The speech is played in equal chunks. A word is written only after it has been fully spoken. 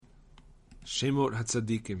Shemot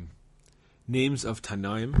Hatzaddikim, names of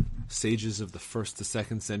Tanaim, sages of the 1st to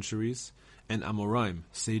 2nd centuries, and Amoraim,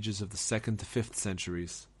 sages of the 2nd to 5th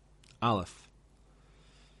centuries. Aleph.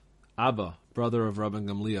 Abba, brother of Rabban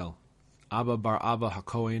Gamliel. Abba bar Abba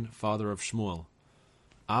HaKohen, father of Shmuel.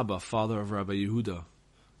 Abba, father of Rabbi Yehuda.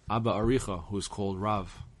 Abba Aricha, who is called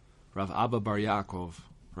Rav. Rav Abba bar Yaakov.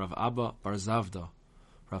 Rav Abba bar Zavda.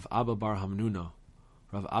 Rav Abba bar Hamnuna.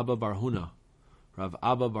 Rav Abba bar Huna. Rav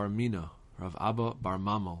Abba bar Mina. Rav Abba bar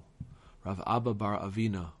Mamal. Rav Abba bar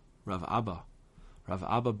Avina. Rav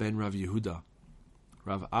Abba ben Rav Yehuda.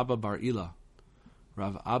 Rav Abba bar Ila.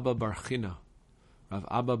 Rav Abba bar China. Rav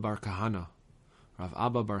Abba bar Kahana. Rav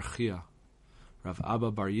Abba bar Chia. Rav Abba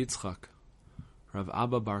bar Yitzchak. Rav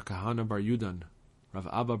Abba bar Kahana bar Yudan. Rav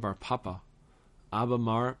Abba bar Papa. Abba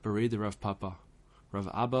Mar Berei de Rav Papa. Rav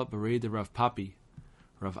Abba Berei de Rav Papi.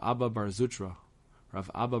 Rav Abba bar Zutra. Rav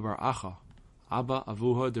Abba bar Acha. Abba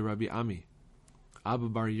Avuha de Rabbi Ami. Abba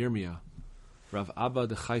bar Yirmiyah. Rav Abba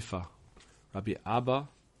de Haifa. Rabbi Abba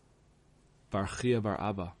bar Chia bar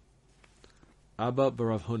Abba. Abba bar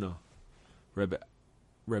Rav Huna.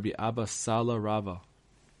 Rabbi Abba Sala Rava.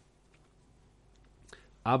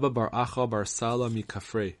 Abba bar Acha bar Sala mi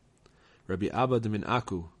Kafre. Rabbi Abba de min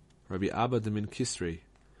Aku. Rabbi Abba de min Kisrei.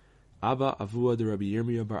 Abba Avua de Rabbi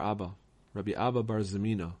Yirmiyah bar Abba. Rabbi Abba bar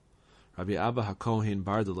Zemina. Rabbi Abba HaKohen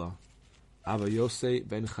Bardala. Abba Yosei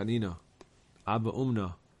ben Chanina. Abba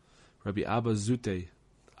Umna. Rabbi Abba Zute.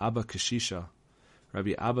 Abba Keshisha.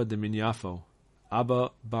 Rabbi Abba de min Yafo.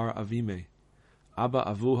 Abba bar Avime. Abba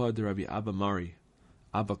Avuha de Rabbi Abba Mari.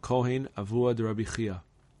 Abba Kohen Avua de Rabbi Chia.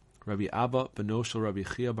 Rabbi Abba Benoshel Rabbi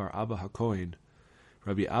Chia bar Abba HaKohen.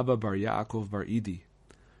 Rabbi Abba bar Yaakov bar Idi.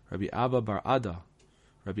 Rabbi Abba bar Ada.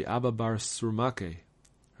 Rabbi Abba bar Surmake.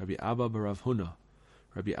 Rabbi Abba bar Rav Huna.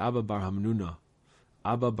 Rabbi Abba bar Hamnuna.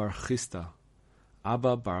 Abba bar Chista.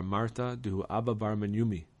 Abba bar Marta duhu Abba bar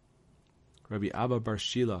Menyumi. Rabbi Abba bar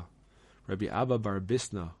Shila. Rabbi Abba bar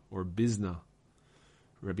Bisna or Bizna.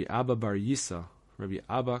 Rabbi Abba bar Yisa. Rabbi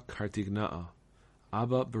Abba Kartigna'a.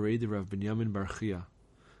 Abba Berei de Rav Binyamin bar Chia.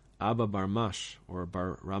 Abba bar Mash or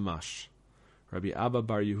bar Ramash. Rabbi Abba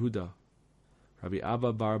bar Yehuda. Rabbi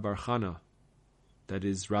Abba bar Barchana, that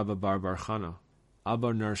is Rabba bar Barchana.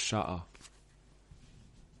 Abba nar Sha'a.